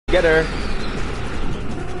together.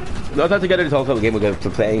 No, not together is also a game we're going to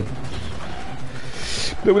play.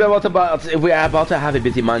 But we're about to have a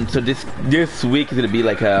busy month, so this week is gonna be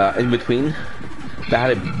like in between. I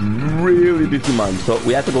had a really busy month, so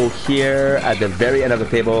we have to go here at the very end of the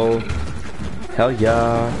table. Hell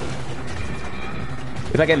yeah!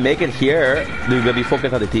 If I can make it here, we're gonna be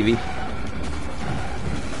focused on the TV.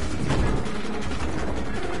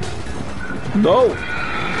 No!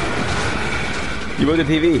 You broke the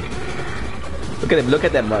TV. Look at them! Look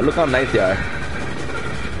at them! Look how nice they are.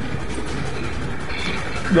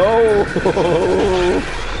 No!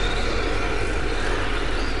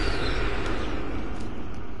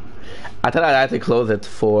 I thought I'd have to close it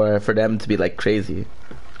for them to be like crazy.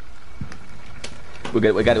 We're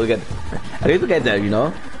good. At least we get there, you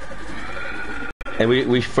know. And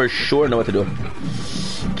we for sure know what to do.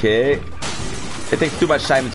 Okay. It takes too much time